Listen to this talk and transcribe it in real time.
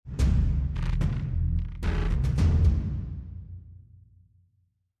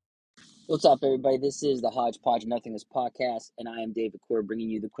What's up, everybody? This is the Hodgepodge of Nothingness podcast, and I am David Core bringing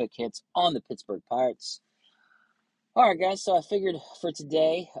you the quick hits on the Pittsburgh Pirates. All right, guys, so I figured for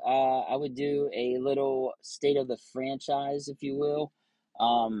today I would do a little state of the franchise, if you will,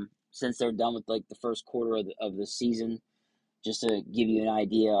 since they're done with like the first quarter of the season, just to give you an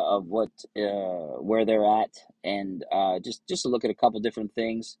idea of where they're at, and just to look at a couple different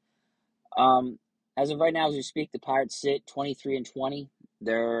things. As of right now, as we speak, the Pirates sit 23-20.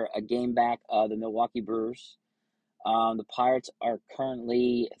 They're a game back of the Milwaukee Brewers. The Pirates are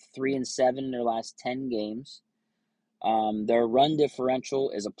currently 3-7 in their last 10 games. Their run differential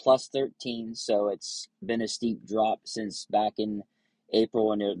is a plus 13, so it's been a steep drop since back in April,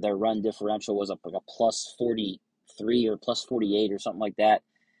 when their run differential was up like a plus 43 or plus 48 or something like that.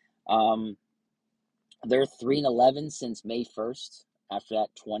 They're 3-11 since May 1st after that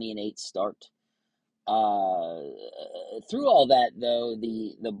 20-8 start. Through all that, though,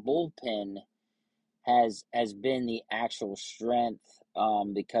 the bullpen has been the actual strength,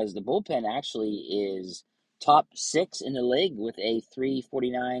 because the bullpen actually is top 6 in the league with a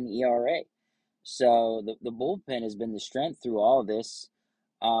 3.49 ERA. So the bullpen has been the strength through all of this.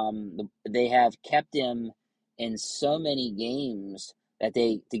 They have kept him in so many games that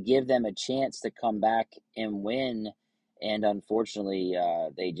to give them a chance to come back and win. And unfortunately,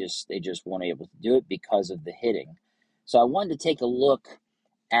 they just weren't able to do it because of the hitting. So I wanted to take a look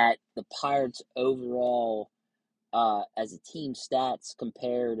at the Pirates overall as a team stats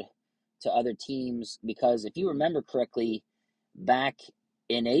compared to other teams, because if you remember correctly, back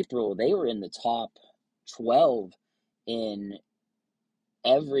in April, they were in the top 12 in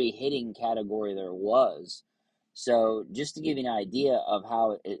every hitting category there was. So just to give you an idea of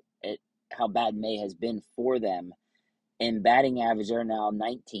how bad May has been for them, in batting average, they're now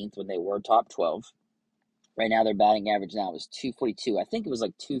 19th when they were top 12. Right now, their batting average now is 242. I think it was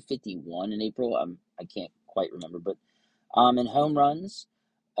like 251 in April. I can't quite remember. But in home runs,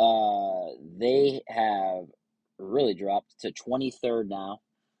 they have really dropped to 23rd now.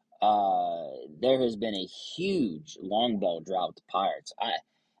 There has been a huge long ball drought with the Pirates.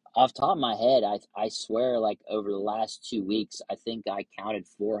 Off the top of my head, I swear, like over the last 2 weeks, I think I counted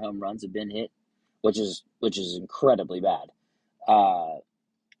 4 home runs have been hit, which is incredibly bad.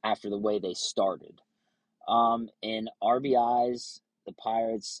 After the way they started. In RBIs, the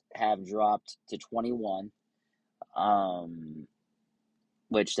Pirates have dropped to 21,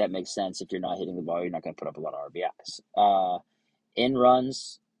 which that makes sense. If you're not hitting the ball, you're not going to put up a lot of RBIs. In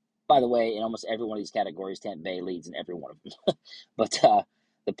runs, by the way, in almost every one of these categories, Tampa Bay leads in every one of them. But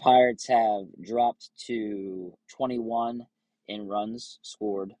the Pirates have dropped to 21 in runs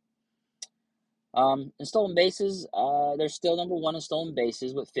scored. In stolen bases, they're still number 1 in stolen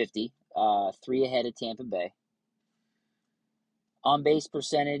bases with 50, 3 ahead of Tampa Bay. On base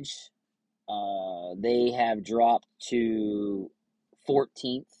percentage, they have dropped to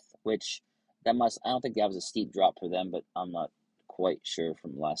 14th, which I don't think that was a steep drop for them, but I'm not quite sure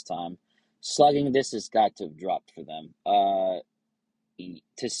from last time. Slugging, this has got to have dropped for them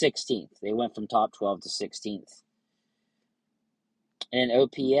to 16th. They went from top 12 to 16th. And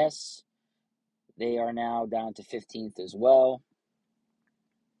OPS, they are now down to 15th as well.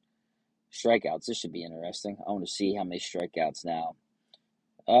 Strikeouts, this should be interesting. I want to see how many strikeouts now.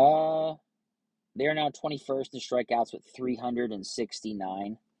 They are now 21st in strikeouts with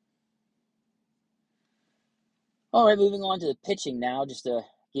 369. All right, moving on to the pitching now, just to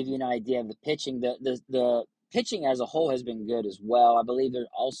give you an idea of the pitching. The pitching as a whole has been good as well. I believe they're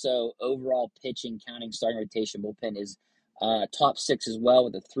also overall pitching, counting starting rotation, bullpen is top 6 as well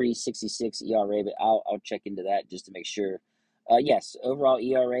with a 3.66 ERA, but I'll check into that just to make sure. Yes, overall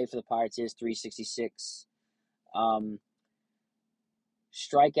ERA for the Pirates is 3.66.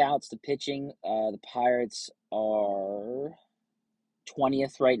 Strikeouts to pitching, the Pirates are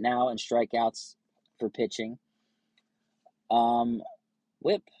 20th right now in strikeouts for pitching.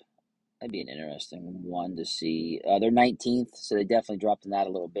 Whip, that'd be an interesting one to see. They're 19th, so they definitely dropped in that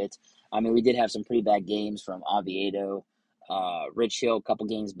a little bit. I mean, we did have some pretty bad games from Oviedo. Rich Hill, a couple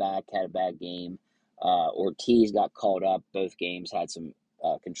games back, had a bad game. Ortiz got called up. Both games had some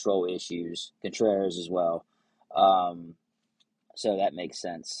control issues. Contreras as well. So that makes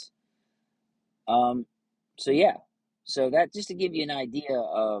sense. So yeah. So that just to give you an idea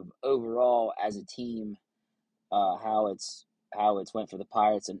of overall as a team, how it's went for the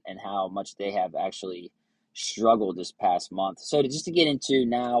Pirates and how much they have actually struggled this past month. So just to get into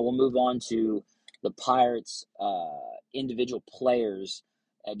now, we'll move on to the Pirates individual players,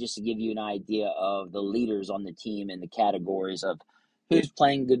 just to give you an idea of the leaders on the team and the categories of who's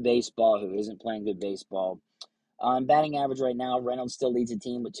playing good baseball, who isn't playing good baseball. On batting average right now, Reynolds still leads the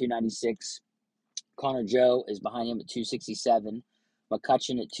team with 296. Connor Joe is behind him at 267.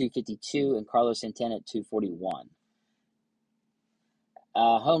 McCutchen at 252 and Carlos Santana at 241.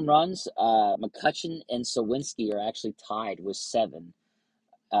 Home runs, McCutchen and Sawinski are actually tied with 7.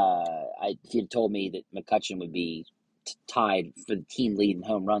 If you'd told me that McCutchen would be tied for the team lead in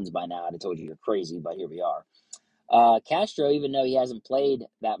home runs by now, I'd have told you you're crazy, but here we are. Castro, even though he hasn't played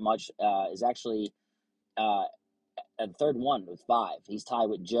that much, is actually at third one with 5. He's tied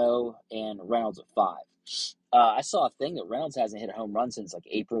with Joe and Reynolds at 5. I saw a thing that Reynolds hasn't hit a home run since like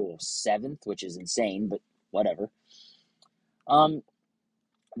April 7th, which is insane, but whatever.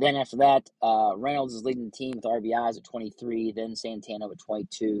 Then after that, Reynolds is leading the team with RBIs at 23, then Santana with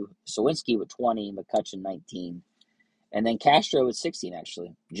 22, Sawinski with 20, McCutchen 19, and then Castro with 16,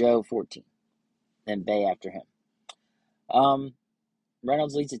 actually. Joe 14, then Bay after him.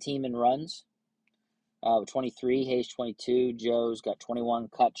 Reynolds leads the team in runs with 23, Hayes 22, Joe's got 21,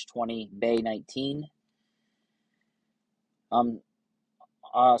 Kutch 20, Bay 19.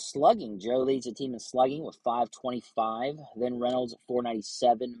 Slugging, Joe leads the team in slugging with 525, then Reynolds at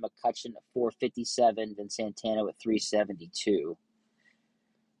 497, McCutchen at 457, then Santana with 372.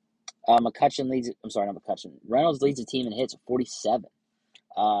 Reynolds leads the team in hits at 47.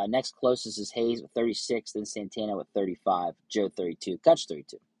 Next closest is Hayes with 36, then Santana with 35, Joe 32, Kutch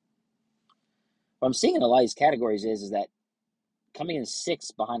 32. What I'm seeing in a lot of these categories is that coming in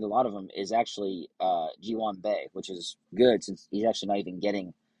 6th behind a lot of them is actually G1 Bay, which is good since he's actually not even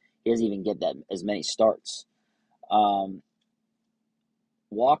getting, he doesn't even get that as many starts.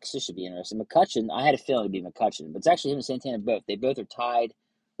 Walks, this should be interesting. McCutchen, I had a feeling it'd be McCutchen, but it's actually him and Santana both. They both are tied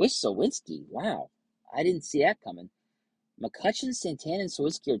with Sawinski. Wow, I didn't see that coming. McCutchen, Santana, and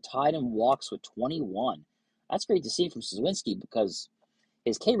Sawinski are tied in walks with 21. That's great to see from Sawinski because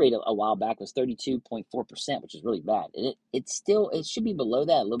his K rate a while back was 32.4%, which is really bad. It should be below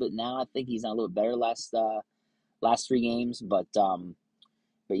that a little bit now. I think he's done a little bit better last 3 games, but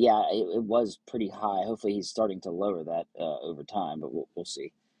yeah, it was pretty high. Hopefully, he's starting to lower that over time, but we'll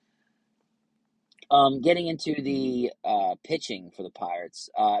see. Getting into the pitching for the Pirates.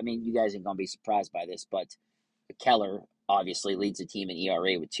 I mean, you guys ain't gonna be surprised by this, but Keller obviously leads the team in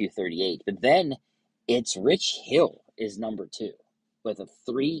ERA with 2.38, but then it's Rich Hill is number 2 with a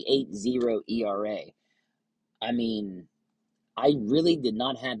 3.80 ERA. I mean, I really did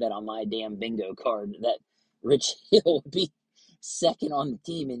not have that on my damn bingo card that Rich Hill would be second on the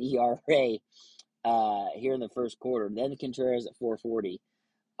team in ERA here in the first quarter. Then Contreras at 4.40.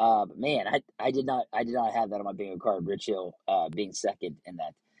 But man, I did not have that on my bingo card. Rich Hill being second in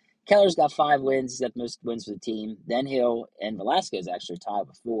that. Keller's got 5 wins. He's got the most wins for the team. Then Hill and Velasquez actually tied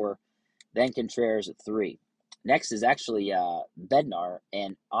with 4. Then Contreras at 3. Next is actually Bednar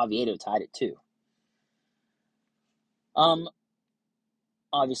and Oviedo tied at 2.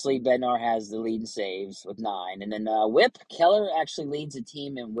 Obviously, Bednar has the lead in saves with 9. And then whip, Keller actually leads the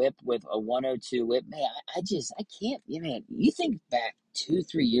team in whip with a 102 whip. Man, I can't, man, you think back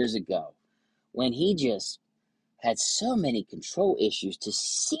 2-3 years ago when he just had so many control issues, to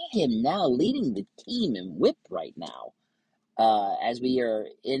see him now leading the team in whip right now, as we are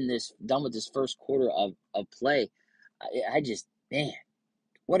done with this first quarter of play. I just, man,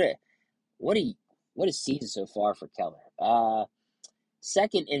 what a season so far for Keller.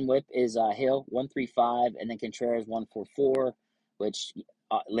 Second in whip is Hill, 135, and then Contreras 144, which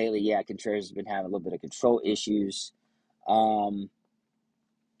lately, yeah, Contreras has been having a little bit of control issues.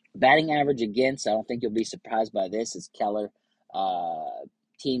 Batting average against, I don't think you'll be surprised by this, is Keller.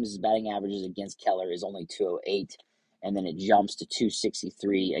 Teams' batting averages against Keller is only 208, and then it jumps to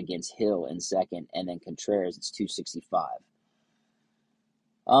 263 against Hill in second, and then Contreras, it's 265.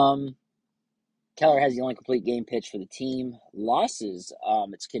 Keller has the only complete game pitch for the team. Losses,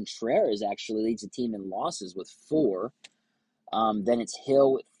 it's Contreras actually leads the team in losses with 4. Then it's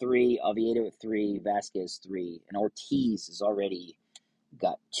Hill with 3, Oviedo with 3, Vasquez 3, and Ortiz has already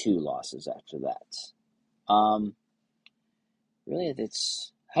got 2 losses after that. Really,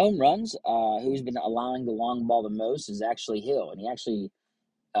 it's home runs. Who's been allowing the long ball the most is actually Hill, and he actually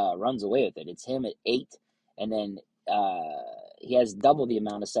runs away with it. It's him at 8, and then he has double the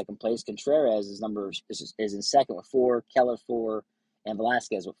amount of second place. Contreras, his number is in second with 4, Keller 4, and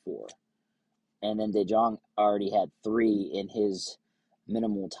Velasquez with 4. And then De Jong already had 3 in his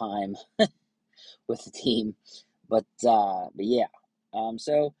minimal time with the team. But yeah.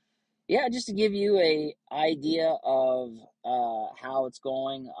 So, yeah, just to give you a idea of how it's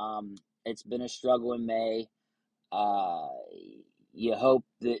going. It's been a struggle in May. You hope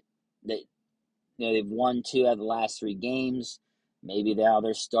that they've won 2 out of the last 3 games. Maybe now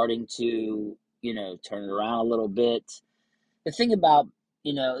they're starting to turn it around a little bit. The thing about,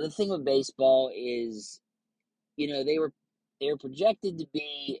 the thing with baseball is, they were projected to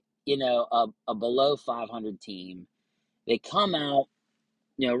be, a below 500 team. They come out,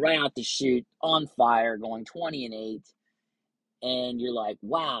 right out the chute on fire, going 20-8. And you're like,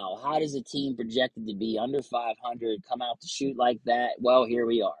 wow, how does a team projected to be under 500 come out to shoot like that? Well, here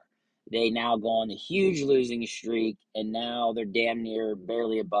we are. They now go on a huge losing streak, and now they're damn near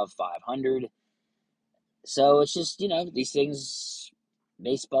barely above 500. So it's just, these things,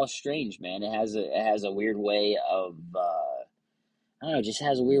 baseball's strange, man. It has a weird way of, I don't know, just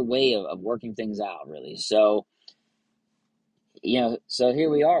has a weird way of working things out, really. So, so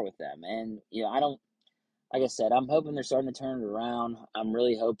here we are with them. And, I don't, like I said, I'm hoping they're starting to turn it around. I'm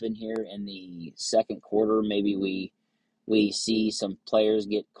really hoping here in the second quarter, maybe we see some players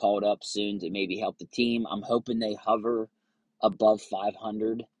get called up soon to maybe help the team. I'm hoping they hover above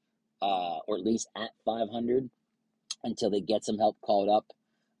 500, or at least at 500 until they get some help called up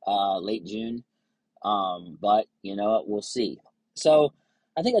late June. But you know what, we'll see. So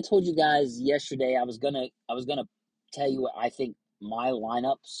I think I told you guys yesterday I was gonna tell you what I think my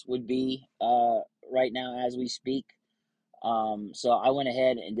lineups would be right now as we speak. So I went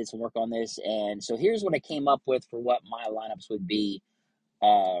ahead and did some work on this, and so here's what I came up with for what my lineups would be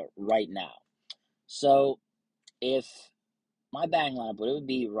right now. So if my batting lineup, what it would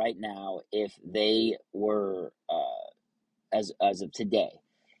be right now if they were as of today,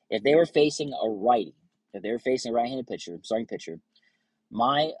 if they were facing a righty, if they were facing a right-handed pitcher, starting pitcher,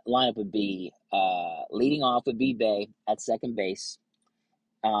 my lineup would be leading off would be Bay at second base.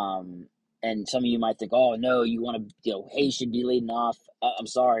 And some of you might think, oh no, you want to, Hayes should be leading off. I'm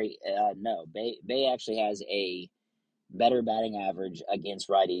sorry, no. Bay actually has a better batting average against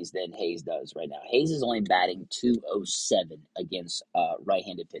righties than Hayes does right now. Hayes is only batting 207 against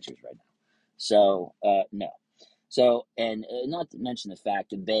right-handed pitchers right now. So no. So, and not to mention the fact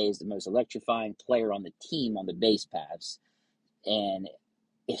that Bay is the most electrifying player on the team on the base paths, and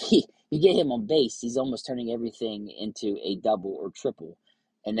if you get him on base, he's almost turning everything into a double or triple.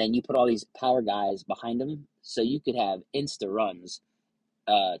 And then you put all these power guys behind him, so you could have insta runs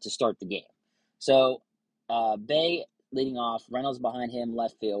to start the game. So Bay leading off, Reynolds behind him,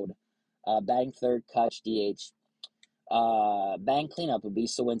 left field, batting third, Kutch, DH. Batting cleanup would be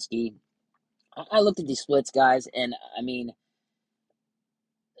Sawinski. I looked at these splits, guys, and I mean,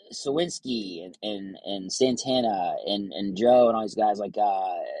 Sawinski and Santana and Joe and all these guys, like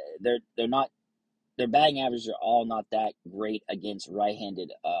they're not, their batting averages are all not that great against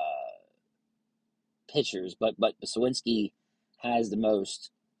right-handed pitchers, but Sawinski has the most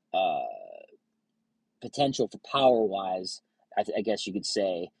potential for power-wise, I guess you could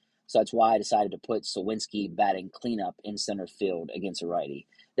say. So that's why I decided to put Sawinski batting cleanup in center field against a righty.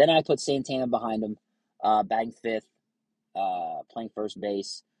 Then I put Santana behind him, batting fifth, playing first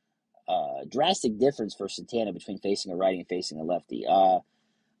base. Drastic difference for Santana between facing a righty and facing a lefty.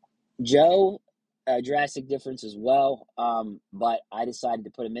 Joe, drastic difference as well, but I decided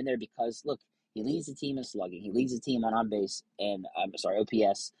to put him in there because, look, he leads the team in slugging. He leads the team on base and,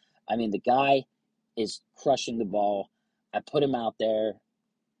 OPS. I mean, the guy is crushing the ball. I put him out there.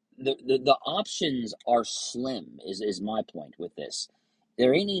 The options are slim, is my point with this.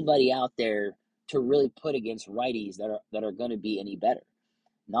 There ain't anybody out there to really put against righties that are going to be any better.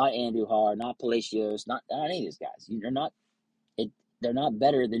 Not Andujar, not Palacios, not any of these guys. They're not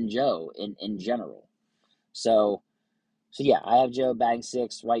better than Joe in general. So yeah, I have Joe batting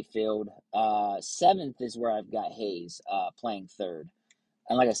sixth, right field. Seventh is where I've got Hayes playing third.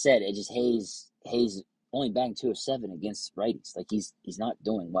 And like I said, it just Hayes only batting 207 against righties. Like he's not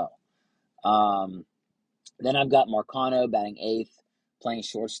doing well. Then I've got Marcano batting eighth, playing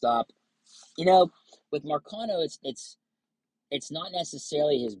shortstop. With Marcano, it's not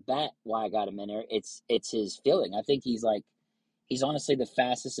necessarily his bat why I got him in there. It's his fielding. I think he's honestly the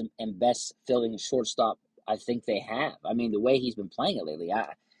fastest and best fielding shortstop I think they have. I mean, the way he's been playing it lately.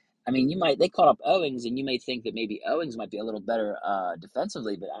 I mean, they caught up Owings, and you may think that maybe Owings might be a little better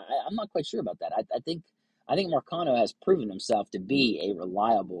defensively, but I'm not quite sure about that. I think Marcano has proven himself to be a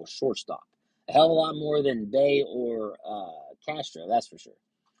reliable shortstop. A hell of a lot more than Bay or Castro, that's for sure.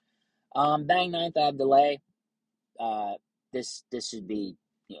 Batting ninth, I have Delay. This should be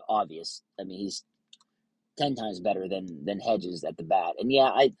obvious. I mean, he's 10 times better than Hedges at the bat. And yeah,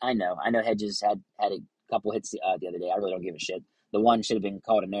 I know Hedges had a couple hits the other day. I really don't give a shit. The one should have been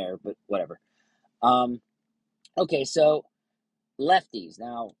called an error, but whatever. Okay, so lefties.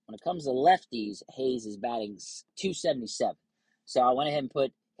 Now, when it comes to lefties, Hayes is batting 277. So I went ahead and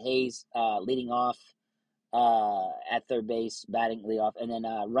put Hayes leading off. at third base, batting leadoff. And then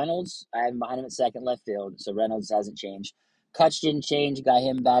Reynolds, I have him behind him at second, left field. So Reynolds hasn't changed. Kutch didn't change. Got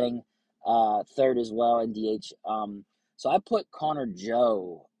him batting third as well in DH. So I put Connor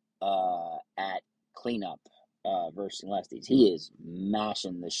Joe at cleanup versus lefties. He is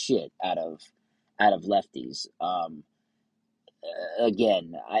mashing the shit out of lefties.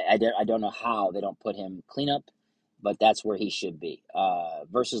 Again, I don't know how they don't put him cleanup, but that's where he should be.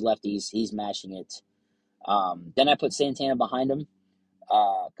 Versus lefties, he's mashing it. Then I put Santana behind him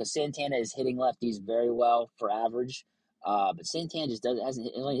because Santana is hitting lefties very well for average. But Santana just hasn't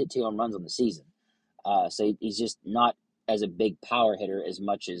hit, only hit 2 home runs on the season. So he's just not as a big power hitter as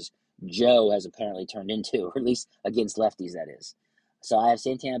much as Joe has apparently turned into, or at least against lefties, that is. So I have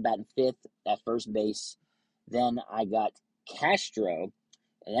Santana batting fifth at first base. Then I got Castro,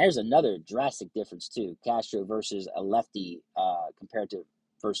 and there's another drastic difference too. Castro versus a lefty compared to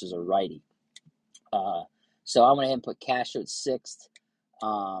versus a righty. So I went ahead and put Castro at sixth,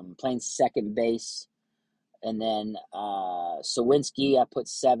 playing second base. And then Sawinski, I put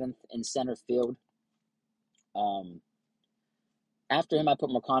seventh in center field. After him, I put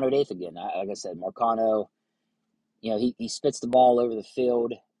Marcano at eighth again. Like I said, Marcano, he spits the ball over the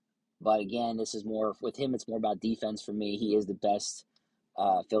field. But again, this is more, with him, it's more about defense for me. He is the best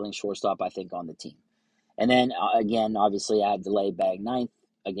fielding shortstop, I think, on the team. And then, again, obviously, I had delay bag ninth.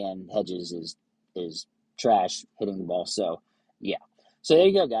 Again, Hedges is trash hitting the ball. So, yeah. So there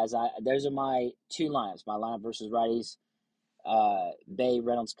you go, guys. Those are my 2 lineups. My lineup versus righties. Bay,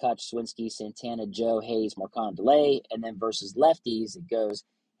 Reynolds, Kutch, Swinsky, Santana, Joe, Hayes, Marcano, delay. And then versus lefties, it goes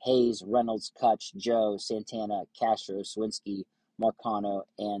Hayes, Reynolds, Kutch, Joe, Santana, Castro, Swinsky, Marcano,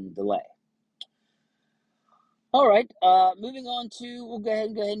 and delay. All right. Moving on to, we'll go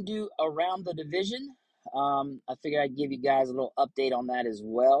ahead and do around the division. I figured I'd give you guys a little update on that as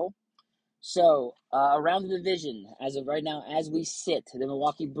well. So, around the division, as of right now, as we sit, the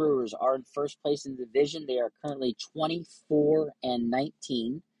Milwaukee Brewers are in first place in the division. They are currently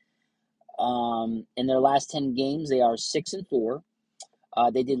 24-19. In their last 10 games, they are 6-4.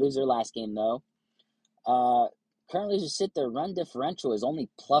 They did lose their last game, though. Currently, as you sit, their run differential is only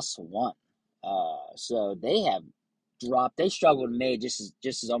 +1. So they have dropped. They struggled in May just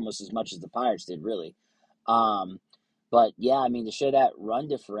as almost as much as the Pirates did, really. But yeah, I mean, to show that run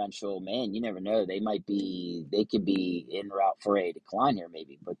differential, man, you never know. They could be en route for a decline here,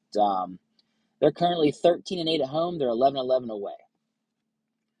 maybe. But they're currently 13-8 at home. They're 11-11 away.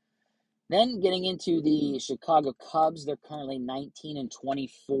 Then getting into the Chicago Cubs, they're currently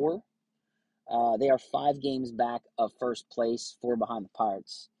 19-24. They are 5 games back of first place, 4 behind the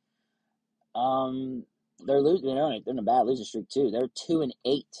Pirates. They're in a bad losing streak too. They're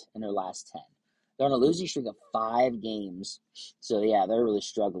 2-8 in their last 10. They're on a losing streak of 5 games. So yeah, they're really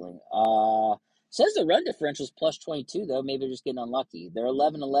struggling. Says the run differential is +22 though. Maybe they're just getting unlucky. They're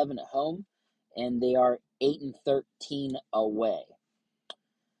 11-11 at home, and they are 8-13 away.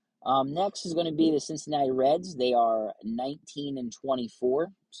 Next is going to be the Cincinnati Reds. They are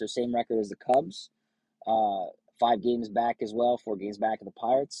 19-24, so same record as the Cubs. 5 games back as well, 4 games back of the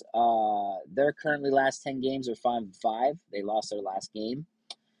Pirates. Their currently last 10 games are 5-5. They lost their last game.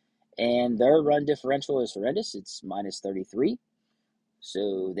 And their run differential is horrendous. It's -33.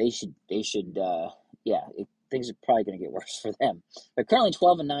 So things are probably going to get worse for them. They're currently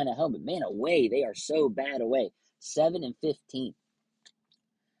 12-9 at home, but man, away, they are so bad away. 7-15.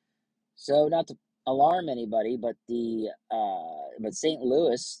 So not to alarm anybody, but but St.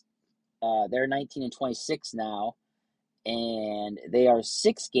 Louis, they're 19-26 now, and they are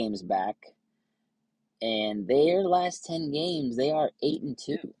 6 games back. And their last 10 games, they are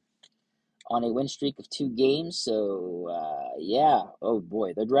 8-2 on a win streak of 2 games. So yeah, oh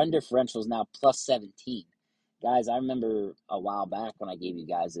boy, the run differential is now +17. Guys, I remember a while back when I gave you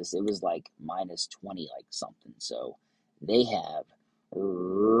guys this, it was like -20, like something. So they have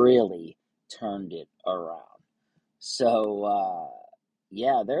really turned it around. So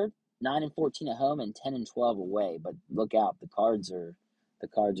yeah, they're 9-14 at home and 10-12 away. But look out, the Cards are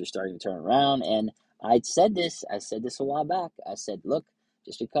starting to turn around. And I said this a while back. I said, look,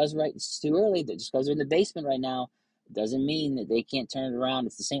 just because it's too early, just because they're in the basement right now, doesn't mean that they can't turn it around.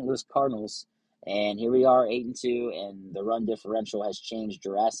 It's the St. Louis Cardinals, and here we are, 8-2, and the run differential has changed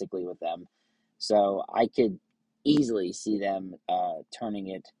drastically with them. So I could easily see them turning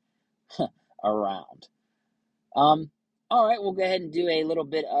it around. All right, we'll go ahead and do a little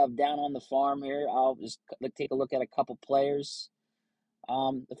bit of down on the farm here. I'll just take a look at a couple players.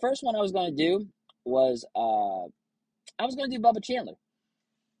 The first one I was going to do was Bubba Chandler.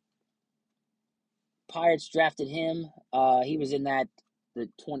 Pirates drafted him. He was in the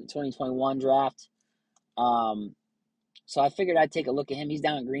 2021 draft. So I figured I'd take a look at him. He's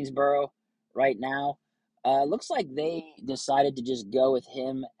down in Greensboro right now. Looks like they decided to just go with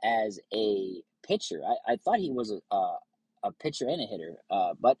him as a pitcher. I thought he was a pitcher and a hitter,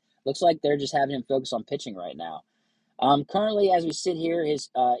 but looks like they're just having him focus on pitching right now. Currently, as we sit here, his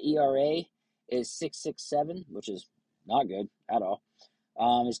ERA is 6.67, which is not good at all.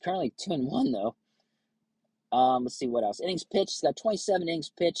 He's currently 2-1 though. Let's see what else. Innings pitched. He's got 27 innings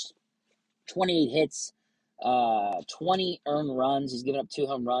pitched, 28 hits, 20 earned runs. He's given up 2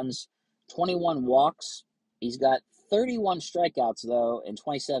 home runs, 21 walks. He's got 31 strikeouts though in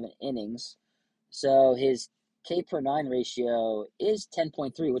 27 innings. So his K per 9 ratio is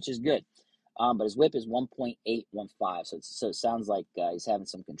 10.3, which is good. But his whip is 1.815. So it sounds like he's having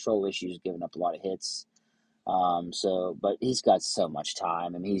some control issues, giving up a lot of hits. But he's got so much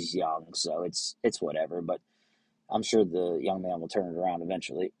time, and he's young, so it's whatever. But I'm sure the young man will turn it around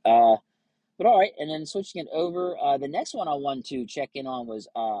eventually. But all right, and then switching it over, the next one I wanted to check in on was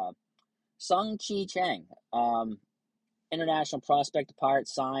Chang, international prospect. The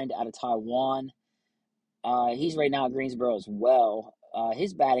Pirates signed out of Taiwan. He's right now at Greensboro as well.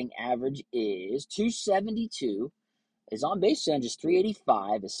 His batting average is 272. His on-base percentage is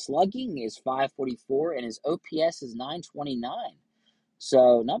 385. His slugging is 544, and his OPS is 929.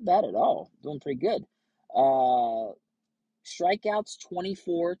 So not bad at all. Doing pretty good. Strikeouts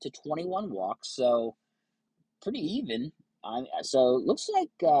 24 to 21 walks, so pretty even. So looks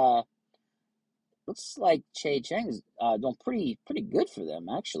like Chang is doing pretty good for them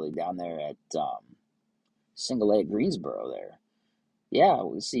actually down there at Single A at Greensboro there. Yeah,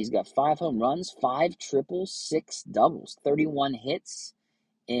 let's see. He's got 5 home runs, 5 triples, 6 doubles, 31 hits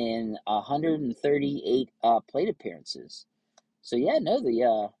in 138 plate appearances. So yeah, no,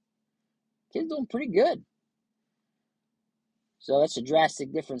 the kid's doing pretty good. So that's a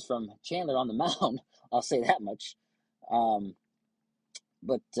drastic difference from Chandler on the mound. I'll say that much. All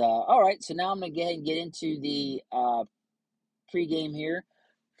right, so now I'm going to go ahead and get into the pregame here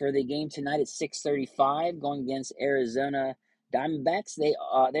for the game tonight at 6:35, going against Arizona Diamondbacks. The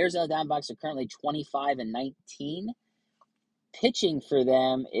Arizona Diamondbacks are currently 25-19. Pitching for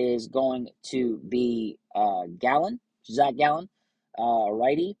them is going to be Zach Gallen,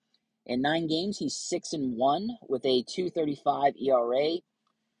 righty. In 9 games, he's 6-1 with a 2.35 ERA,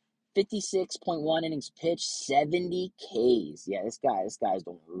 56.1 innings pitched, 70 Ks. Yeah, this guy's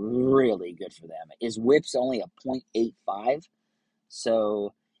doing really good for them. His whip's only a .85,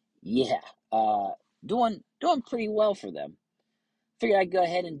 so yeah, doing pretty well for them. Figured I'd go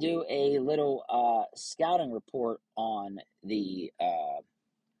ahead and do a little scouting report on the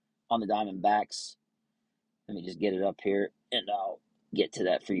Diamondbacks. Let me just get it up here, and I'll get to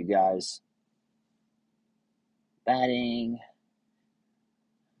that for you guys. Batting.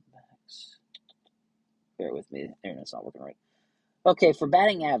 Bear with me. The internet's not working right. Okay, for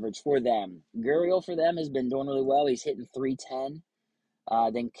batting average for them, Gurriel for them has been doing really well. He's hitting .310.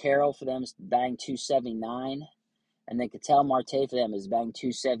 Then Carroll for them is batting .279. And then Ketel Marte for them is batting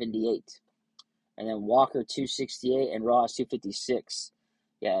 .278. And then Walker .268 and Ross .256.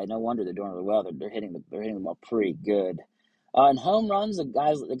 Yeah, no wonder they're doing really well. They're hitting the ball pretty good. In home runs, the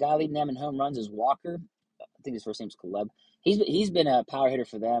guy leading them in home runs is Walker. I think his first name's Corob. He's been a power hitter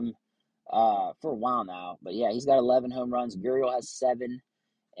for them for a while now. But yeah, he's got 11 home runs. Gurriel has 7,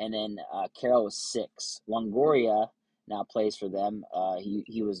 and then Carroll was 6. Longoria now plays for them. He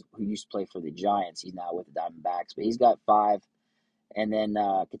used to play for the Giants. He's now with the Diamondbacks, but he's got 5. And then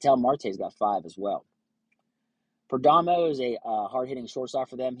Ketel Marte's got 5 as well. Perdomo is a hard-hitting shortstop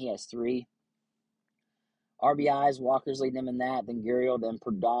for them. He has 3. RBIs, Walker's leading them in that. Then Gurriel, then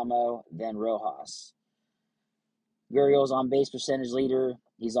Perdomo, then Rojas. Gurriel's on-base percentage leader.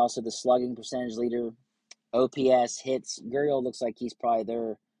 He's also the slugging percentage leader. OPS, hits. Gurriel looks like he's probably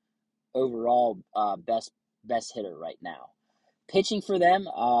their overall best hitter right now. Pitching for them,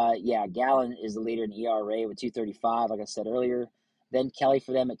 Gallen is the leader in ERA with 2.35, like I said earlier. Then Kelly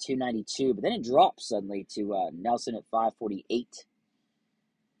for them at 2.92, but then it drops suddenly to Nelson at 5.48.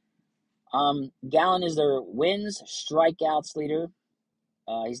 Gallen is their wins, strikeouts leader.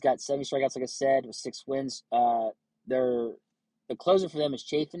 He's got 70 strikeouts, like I said, with 6 wins. The closer for them is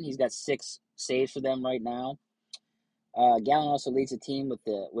Chafin. He's got 6 saves for them right now. Gallen also leads the team with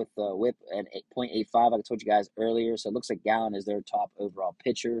the whip at 8.85, like I told you guys earlier. So it looks like Gallen is their top overall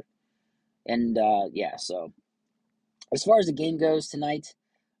pitcher. And so as far as the game goes tonight,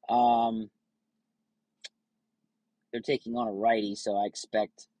 they're taking on a righty, so I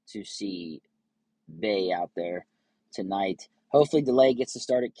expect to see Bay out there tonight. Hopefully DeLay gets to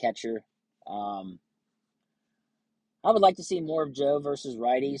start at catcher. I would like to see more of Joe versus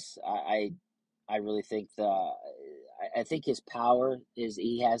righties. I I really think I think his power is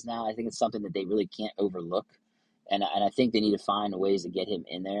he has now. I think it's something that they really can't overlook, and I think they need to find ways to get him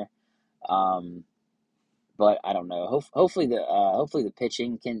in there. Um, but I don't know. Hopefully the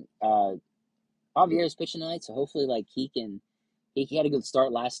pitching can. Javier's pitching tonight, so hopefully like he had a good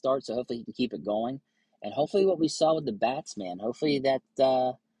start last start, so hopefully he can keep it going, and hopefully what we saw with the bats, man. Hopefully that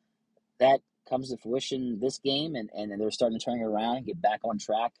comes to fruition this game, and they're starting to turn it around and get back on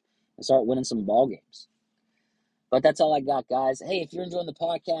track and start winning some ball games. But that's all I got, guys. Hey, if you're enjoying the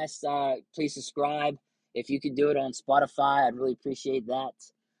podcast, please subscribe. If you could do it on Spotify, I'd really appreciate that.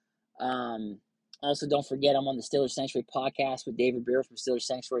 Um, Also, don't forget I'm on the Steelers Sanctuary podcast with David Beer from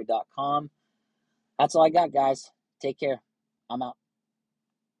SteelersSanctuary.com. That's all I got, guys. Take care. I'm out.